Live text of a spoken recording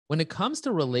When it comes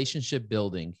to relationship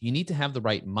building, you need to have the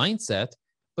right mindset,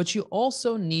 but you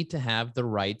also need to have the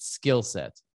right skill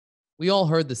set. We all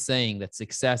heard the saying that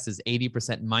success is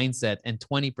 80% mindset and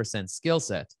 20% skill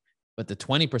set, but the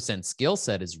 20% skill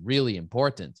set is really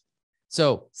important.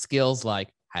 So, skills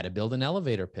like how to build an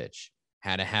elevator pitch,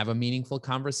 how to have a meaningful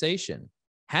conversation,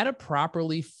 how to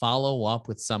properly follow up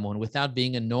with someone without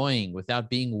being annoying, without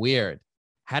being weird,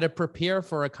 how to prepare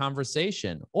for a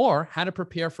conversation, or how to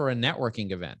prepare for a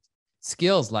networking event.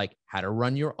 Skills like how to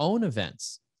run your own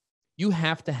events. You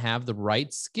have to have the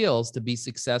right skills to be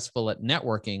successful at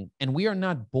networking. And we are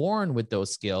not born with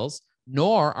those skills,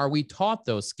 nor are we taught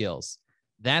those skills.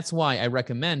 That's why I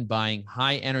recommend buying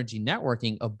High Energy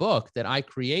Networking, a book that I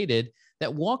created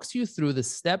that walks you through the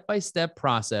step by step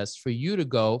process for you to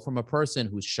go from a person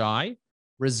who's shy,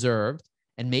 reserved,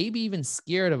 and maybe even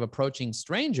scared of approaching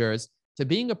strangers to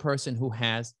being a person who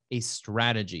has a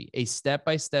strategy, a step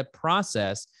by step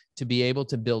process to be able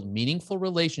to build meaningful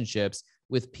relationships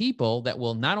with people that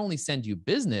will not only send you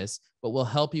business, but will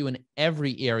help you in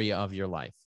every area of your life.